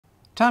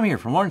Tom here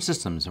from Lawrence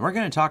Systems, and we're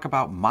going to talk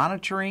about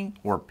monitoring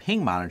or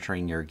ping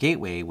monitoring your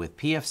gateway with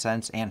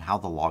pfSense and how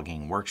the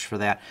logging works for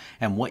that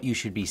and what you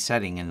should be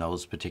setting in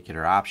those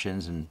particular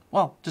options, and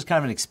well, just kind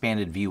of an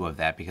expanded view of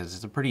that because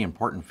it's a pretty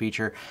important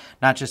feature,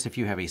 not just if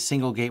you have a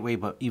single gateway,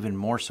 but even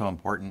more so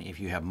important if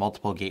you have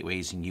multiple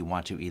gateways and you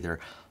want to either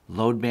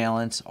load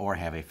balance or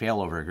have a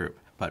failover group.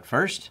 But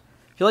first,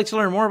 if you'd like to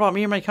learn more about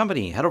me or my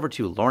company, head over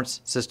to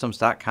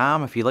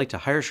lawrencesystems.com. If you'd like to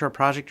hire a short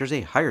project, there's a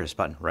Hire Us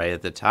button right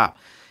at the top.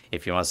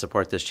 If you want to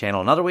support this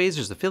channel in other ways,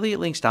 there's affiliate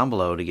links down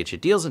below to get you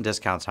deals and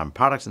discounts on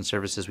products and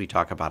services we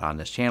talk about on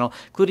this channel,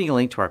 including a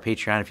link to our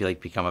Patreon if you'd like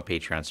to become a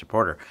Patreon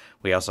supporter.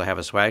 We also have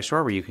a swag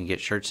store where you can get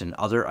shirts and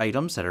other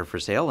items that are for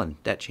sale, and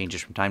that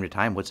changes from time to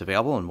time what's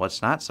available and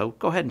what's not, so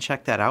go ahead and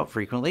check that out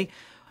frequently.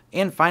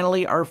 And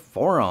finally, our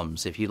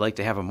forums. If you'd like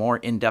to have a more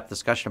in-depth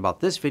discussion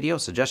about this video,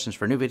 suggestions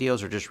for new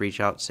videos, or just reach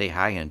out, say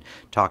hi, and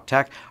talk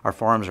tech, our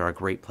forums are a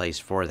great place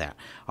for that.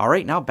 All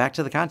right, now back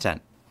to the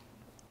content.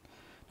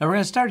 Now we're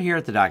going to start here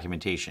at the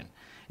documentation.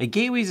 A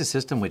gateway is a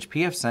system which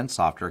pfSense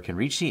software can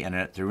reach the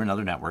internet through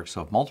another network, so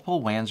if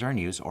multiple WANs are in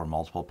use or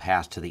multiple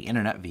paths to the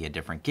internet via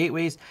different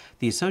gateways,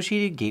 the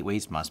associated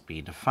gateways must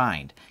be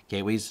defined.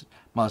 Gateways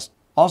must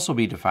also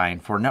be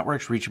defined for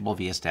networks reachable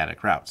via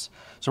static routes.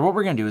 So what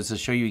we're going to do is to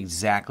show you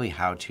exactly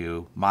how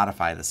to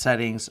modify the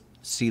settings,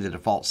 see the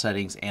default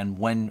settings, and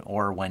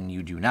when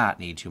you do not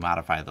need to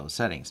modify those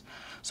settings.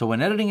 So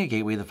when editing a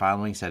gateway, the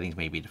following settings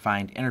may be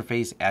defined: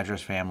 interface,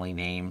 address family,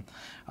 name,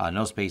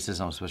 no spaces,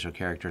 no special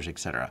characters,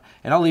 etc.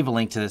 And I'll leave a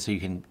link to this so you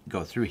can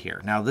go through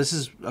here. Now this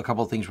is a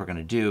couple of things we're going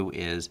to do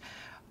is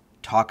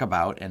talk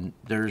about, and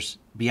there's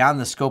beyond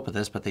the scope of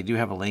this, but they do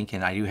have a link,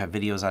 and I do have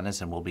videos on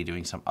this, and we'll be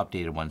doing some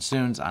updated ones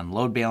soon on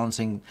load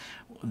balancing.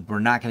 We're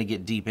not going to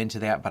get deep into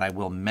that, but I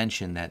will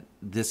mention that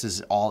this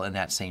is all in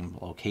that same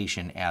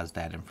location as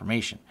that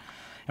information.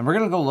 And we're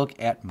going to go look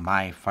at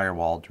my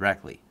firewall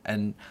directly.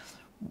 And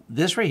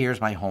this right here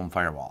is my home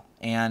firewall.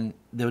 And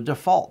the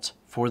default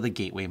for the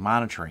gateway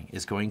monitoring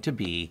is going to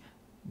be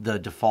the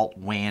default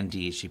WAN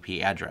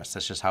DHCP address.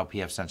 That's just how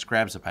pfSense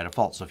grabs it by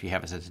default. So if you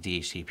have it set to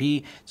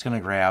DHCP, it's going to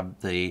grab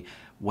the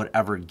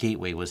whatever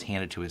gateway was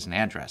handed to as an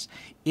address.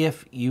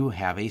 If you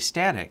have a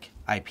static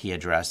IP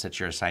address that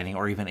you're assigning,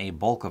 or even a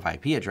bulk of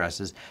IP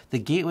addresses, the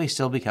gateway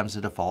still becomes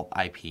the default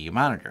IP you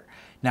monitor.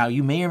 Now,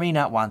 you may or may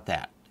not want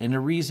that. And the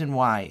reason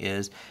why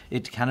is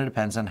it kind of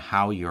depends on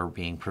how you're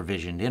being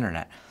provisioned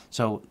internet.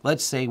 So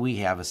let's say we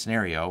have a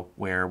scenario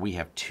where we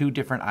have two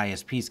different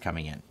ISPs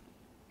coming in.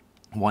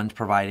 One's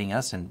providing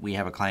us, and we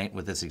have a client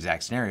with this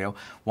exact scenario.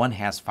 One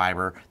has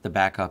fiber, the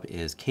backup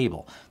is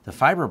cable. The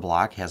fiber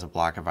block has a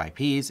block of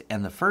IPs,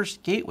 and the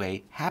first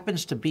gateway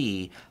happens to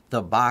be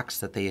the box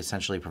that they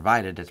essentially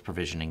provided that's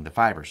provisioning the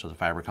fiber. So the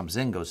fiber comes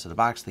in, goes to the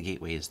box, the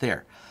gateway is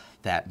there.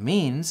 That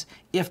means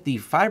if the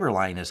fiber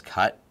line is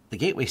cut, the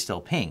gateway still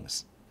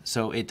pings.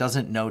 So it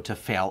doesn't know to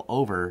fail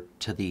over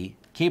to the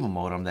cable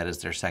modem that is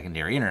their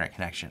secondary internet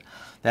connection.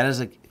 That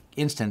is an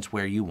instance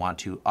where you want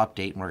to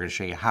update, and we're going to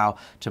show you how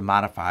to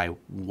modify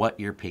what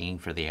you're pinging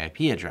for the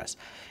IP address.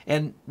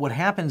 And what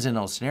happens in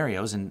those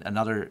scenarios, and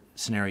another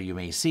scenario you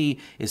may see,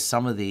 is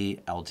some of the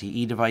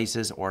LTE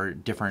devices or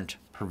different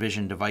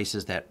provision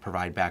devices that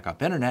provide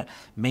backup internet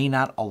may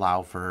not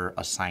allow for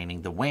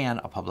assigning the WAN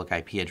a public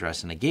IP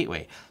address in a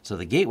gateway. So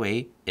the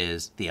gateway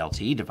is the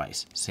LTE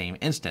device, same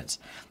instance.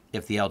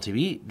 If the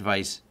LTE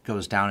device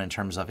goes down in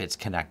terms of its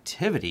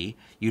connectivity,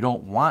 you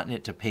don't want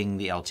it to ping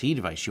the LTE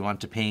device. You want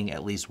to ping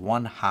at least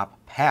one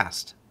hop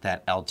past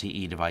that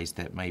LTE device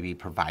that may be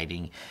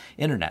providing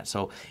internet.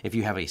 So if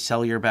you have a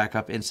cellular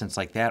backup instance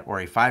like that, or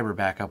a fiber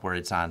backup where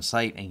it's on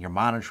site and you're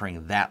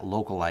monitoring that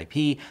local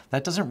IP,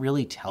 that doesn't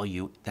really tell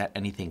you that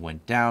anything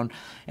went down.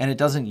 And it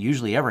doesn't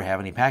usually ever have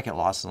any packet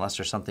loss unless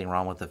there's something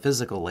wrong with the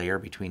physical layer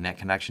between that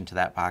connection to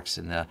that box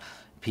and the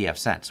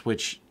pfSense,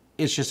 which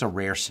it's just a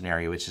rare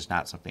scenario. It's just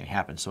not something that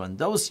happens. So in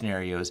those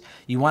scenarios,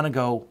 you want to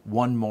go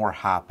one more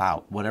hop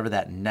out, whatever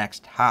that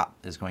next hop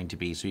is going to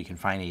be, so you can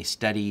find a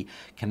steady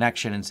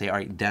connection and say, all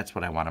right, that's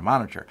what I want to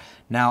monitor.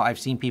 Now, I've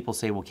seen people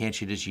say, well, can't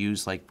you just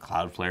use like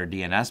Cloudflare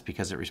DNS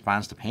because it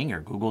responds to ping, or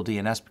Google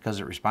DNS because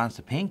it responds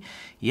to ping?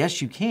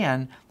 Yes, you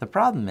can. The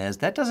problem is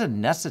that doesn't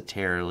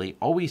necessarily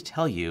always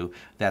tell you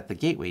that the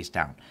gateway's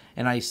down.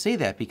 And I say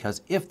that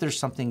because if there's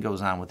something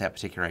goes on with that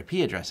particular IP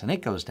address and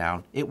it goes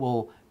down, it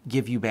will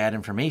give you bad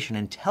information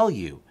and tell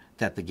you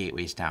that the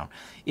gateway's down.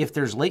 If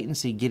there's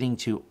latency getting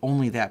to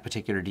only that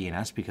particular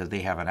DNS because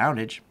they have an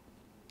outage,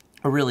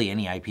 or really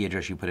any IP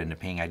address you put into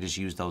ping, I just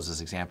use those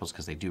as examples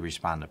because they do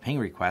respond to ping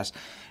requests.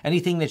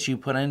 Anything that you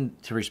put in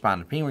to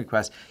respond to ping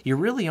requests, you're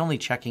really only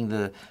checking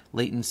the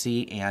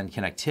latency and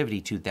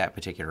connectivity to that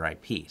particular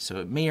IP. So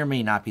it may or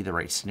may not be the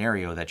right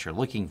scenario that you're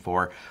looking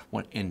for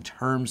in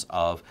terms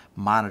of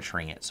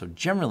monitoring it. So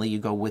generally you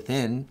go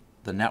within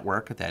the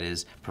network that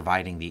is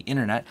providing the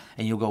internet,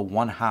 and you'll go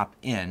one hop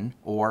in,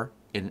 or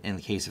in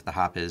the case if the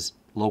hop is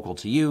local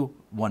to you,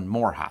 one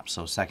more hop,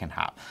 so second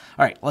hop.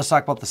 All right, let's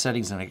talk about the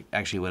settings and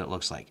actually what it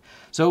looks like.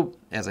 So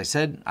as I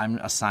said, I'm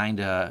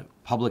assigned a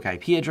public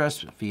IP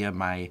address via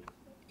my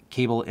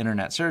cable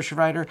internet service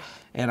provider,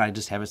 and I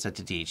just have it set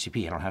to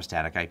DHCP. I don't have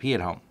static IP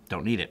at home.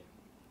 Don't need it.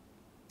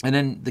 And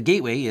then the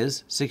gateway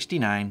is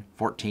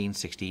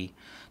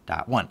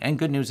 69.14.60.1. And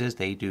good news is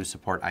they do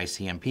support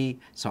ICMP,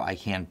 so I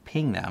can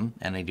ping them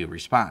and they do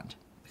respond.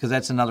 Because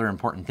that's another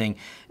important thing.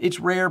 It's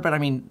rare, but I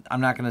mean,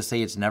 I'm not going to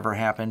say it's never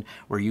happened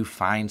where you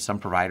find some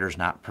providers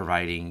not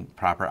providing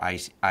proper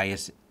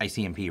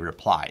ICMP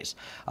replies.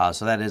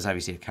 So that is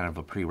obviously kind of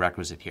a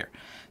prerequisite here.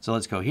 So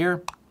let's go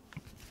here,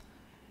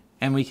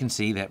 and we can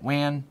see that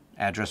WAN,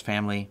 address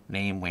family,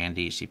 name, WAN,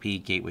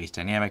 DHCP, gateway's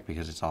dynamic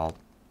because it's all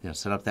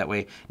set up that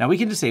way. Now we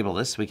can disable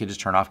this. We can just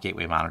turn off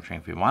gateway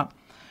monitoring if we want.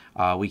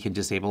 We can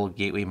disable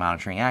gateway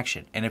monitoring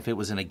action. And if it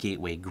was in a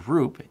gateway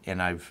group,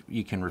 and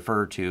you can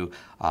refer to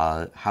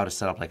how to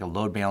set up like a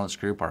load balance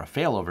group or a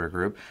failover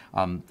group,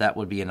 that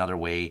would be another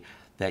way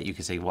that you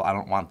could say, well, I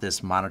don't want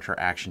this monitor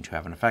action to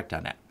have an effect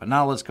on that. But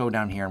now let's go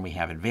down here and we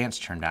have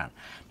advanced turned on.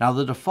 Now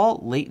the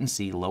default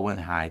latency low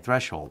and high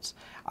thresholds,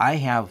 I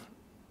have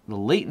the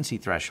latency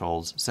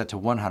thresholds set to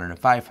 100 and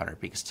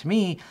 500 because to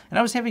me, and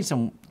I was having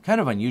some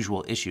kind of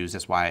unusual issues,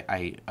 that's why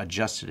I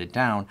adjusted it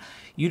down.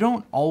 You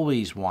don't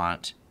always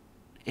want,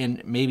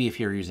 and maybe if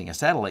you're using a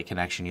satellite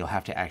connection, you'll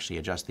have to actually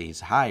adjust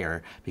these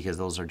higher because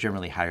those are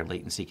generally higher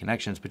latency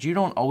connections, but you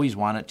don't always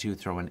want it to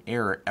throw an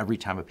error every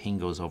time a ping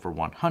goes over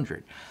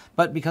 100.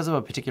 But because of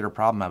a particular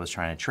problem I was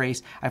trying to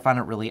trace, I found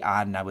it really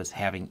odd and I was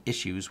having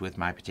issues with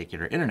my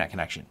particular internet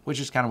connection, which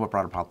is kind of what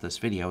brought about this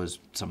video is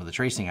some of the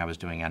tracing I was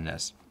doing on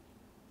this.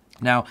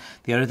 Now,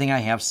 the other thing I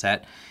have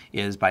set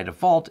is by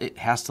default, it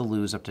has to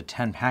lose up to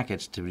 10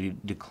 packets to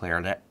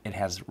declare that it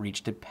has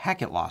reached a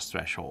packet loss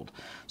threshold.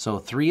 So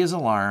 3 is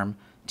alarm,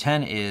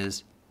 10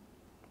 is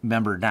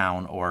member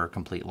down or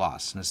complete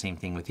loss. And the same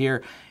thing with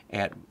here.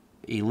 At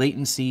a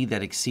latency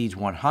that exceeds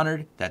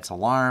 100, that's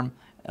alarm.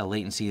 A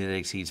latency that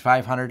exceeds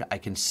 500, I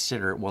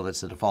consider, well,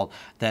 that's the default,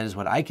 that is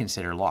what I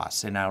consider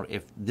loss. And now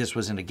if this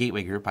was in a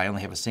gateway group, I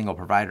only have a single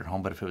provider at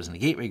home, but if it was in a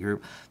gateway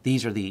group,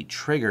 these are the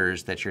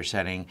triggers that you're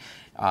setting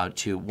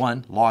to,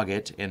 1, log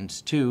it, and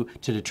 2,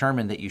 to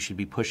determine that you should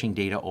be pushing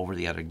data over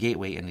the other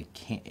gateway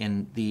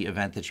in the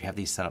event that you have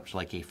these set up to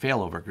like a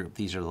failover group.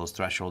 These are those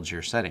thresholds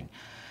you're setting.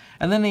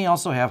 And then they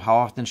also have how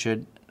often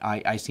should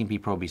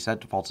ICMP Pro be set.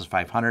 Defaults is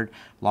 500,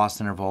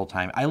 loss interval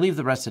time. I leave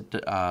the rest at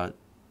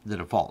the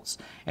defaults.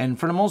 And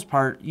for the most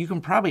part, you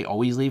can probably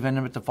always leave in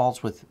at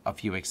defaults with a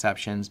few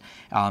exceptions.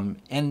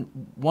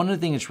 And one of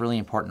the things that's really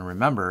important to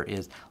remember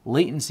is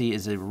latency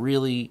is a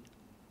really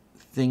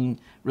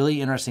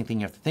interesting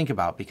thing you have to think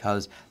about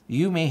because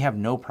you may have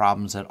no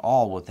problems at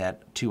all with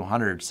that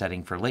 200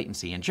 setting for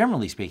latency. And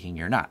generally speaking,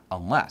 you're not,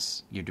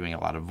 unless you're doing a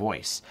lot of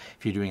voice.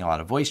 If you're doing a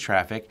lot of voice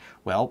traffic,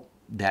 well,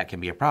 that can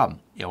be a problem.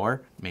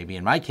 Or maybe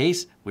in my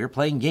case, we're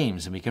playing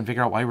games and we can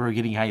figure out why we're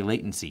getting high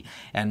latency.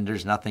 And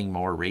there's nothing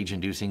more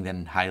rage-inducing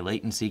than high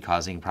latency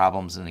causing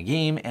problems in a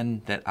game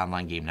and that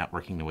online game not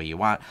working the way you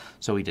want.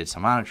 So we did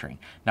some monitoring.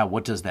 Now,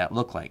 what does that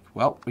look like?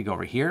 Well, we go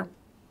over here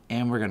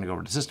and we're going to go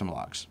over to system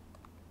logs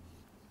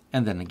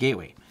and then the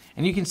gateway.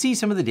 And you can see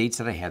some of the dates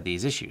that I had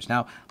these issues.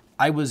 Now,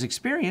 I was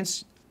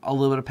experienced a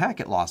little bit of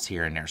packet loss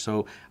here and there.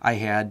 So I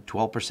had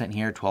 12%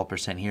 here,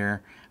 12%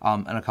 here,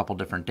 on a couple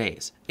different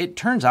days. It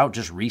turns out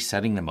just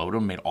resetting the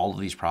modem made all of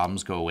these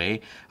problems go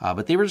away,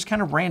 but they were just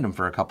kind of random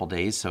for a couple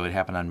days. So it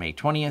happened on May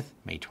 20th,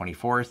 May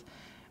 24th,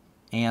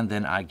 and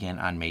then again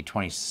on May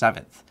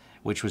 27th.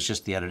 Which was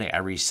just the other day. I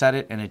reset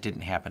it and it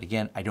didn't happen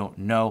again. I don't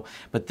know,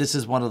 but this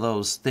is one of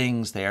those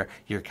things there.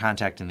 You're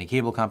contacting the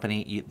cable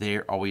company.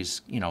 They're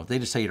always, they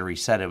just tell you to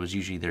reset it. It was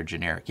usually their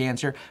generic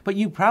answer, but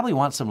you probably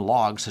want some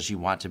logs because you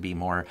want to be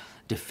more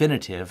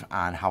definitive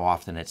on how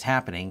often it's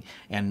happening.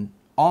 And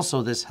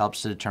also this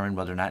helps to determine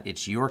whether or not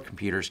it's your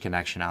computer's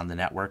connection on the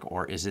network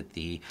or is it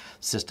the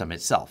system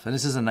itself. And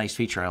this is a nice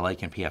feature I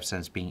like in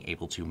pfSense, being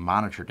able to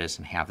monitor this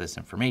and have this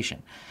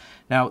information.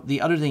 Now,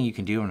 the other thing you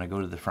can do when I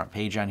go to the front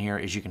page on here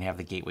is you can have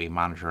the gateway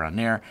monitor on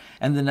there.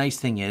 And the nice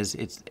thing is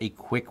it's a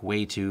quick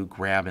way to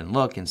grab and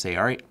look and say,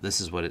 all right,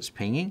 this is what it's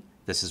pinging.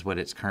 This is what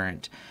its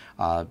current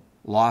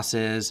loss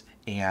is.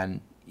 And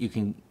you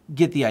can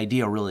get the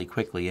idea really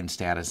quickly in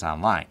status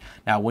online.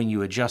 Now, when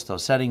you adjust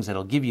those settings,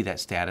 it'll give you that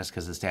status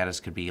because the status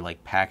could be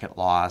like packet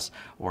loss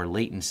or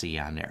latency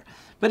on there.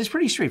 But it's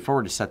pretty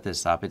straightforward to set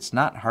this up. It's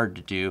not hard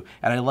to do.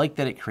 And I like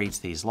that it creates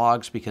these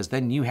logs because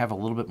then you have a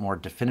little bit more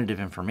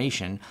definitive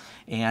information.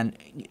 And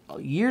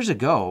years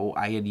ago,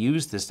 I had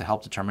used this to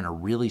help determine a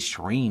really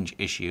strange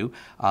issue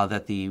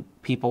that the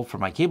people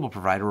from my cable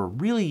provider were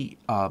really,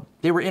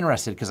 they were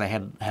interested because I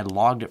had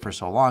logged it for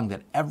so long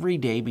that every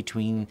day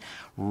between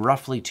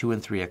roughly 2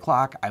 and 3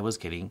 o'clock, I was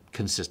getting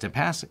consistent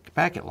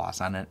packet loss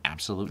on an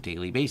absolute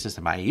daily basis.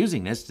 And by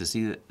using this to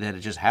see that it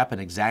just happened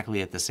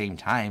exactly at the same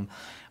time,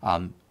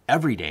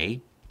 every day,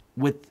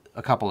 with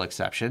a couple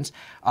exceptions,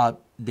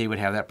 they would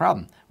have that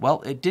problem.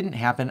 Well, it didn't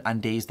happen on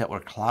days that were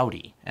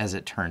cloudy, as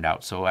it turned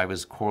out. So I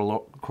was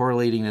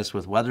correlating this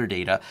with weather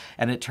data,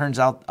 and it turns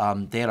out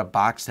they had a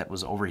box that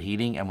was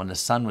overheating, and when the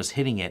sun was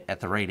hitting it at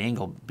the right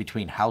angle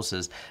between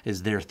houses,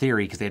 is their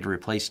theory, because they had to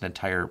replace an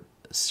entire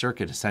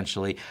circuit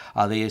essentially.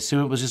 They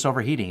assume it was just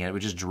overheating and it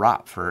would just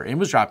drop it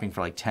was dropping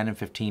for like 10 and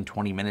 15,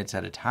 20 minutes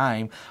at a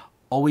time,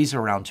 always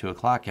around 2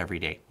 o'clock every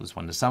day. It was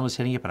when the sun was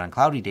hitting it, but on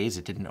cloudy days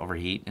it didn't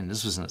overheat, and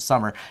this was in the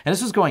summer, and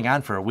this was going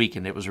on for a week,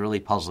 and it was a really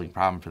puzzling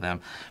problem for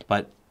them.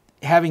 But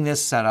having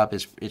this set up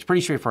it's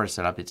pretty straightforward to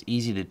set up. It's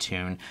easy to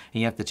tune, and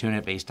you have to tune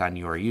it based on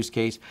your use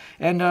case.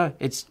 And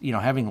it's, you know,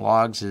 having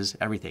logs is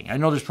everything. I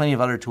know there's plenty of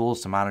other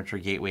tools to monitor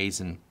gateways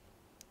and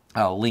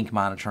link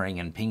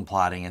monitoring and ping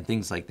plotting and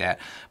things like that.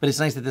 But it's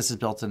nice that this is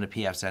built into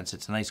pfSense.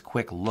 It's a nice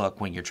quick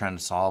look when you're trying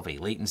to solve a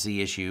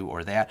latency issue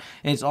or that.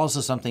 And it's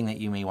also something that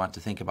you may want to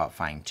think about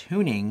fine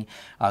tuning,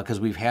 because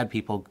we've had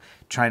people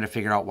trying to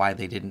figure out why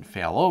they didn't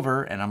fail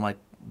over. And I'm like,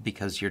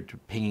 because you're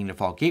pinging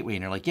default gateway,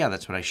 and you're like, yeah,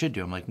 that's what I should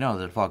do. I'm like, no,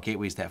 the default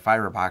gateway is that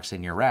fiber box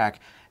in your rack.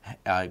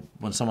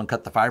 When someone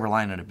cut the fiber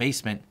line in a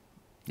basement,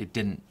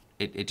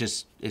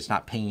 it's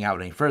not pinging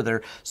out any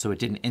further, so it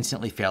didn't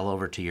instantly fail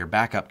over to your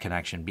backup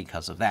connection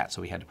because of that.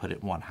 So we had to put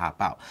it one hop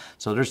out.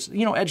 So there's,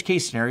 you know, edge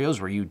case scenarios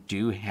where you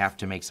do have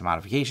to make some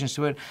modifications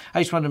to it.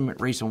 I just wanted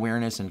to raise some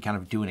awareness and kind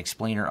of do an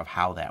explainer of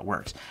how that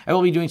works. I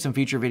will be doing some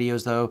future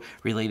videos though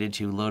related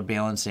to load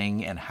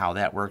balancing and how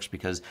that works,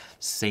 because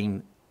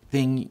same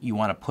thing, you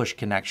want to push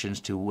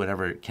connections to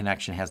whatever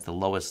connection has the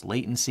lowest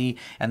latency,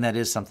 and that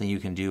is something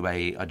you can do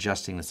by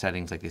adjusting the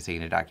settings like they say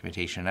in the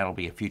documentation. That'll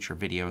be a future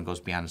video and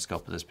goes beyond the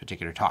scope of this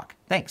particular talk.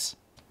 Thanks.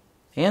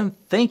 And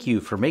thank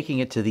you for making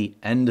it to the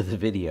end of the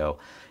video.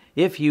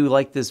 If you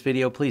like this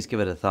video, please give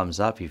it a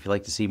thumbs up. If you'd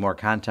like to see more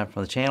content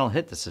from the channel,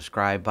 hit the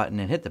subscribe button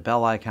and hit the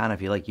bell icon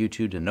if you like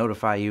YouTube to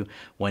notify you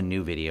when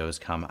new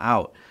videos come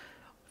out.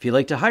 If you'd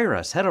like to hire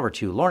us, head over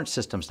to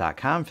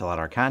lawrencesystems.com, fill out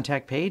our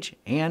contact page,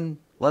 and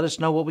let us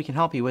know what we can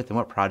help you with and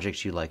what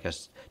projects you'd like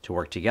us to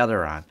work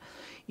together on.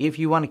 If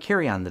you want to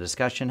carry on the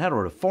discussion, head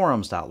over to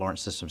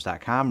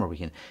forums.lawrencesystems.com, where we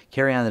can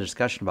carry on the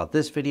discussion about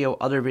this video,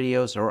 other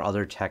videos, or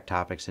other tech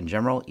topics in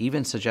general.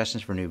 Even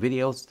suggestions for new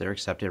videos, they're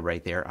accepted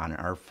right there on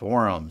our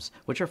forums,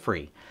 which are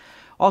free.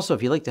 Also,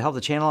 if you'd like to help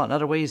the channel out in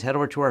other ways, head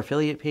over to our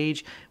affiliate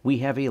page. We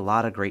have a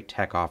lot of great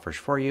tech offers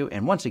for you.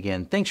 And once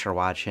again, thanks for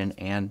watching,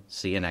 and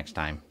see you next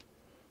time.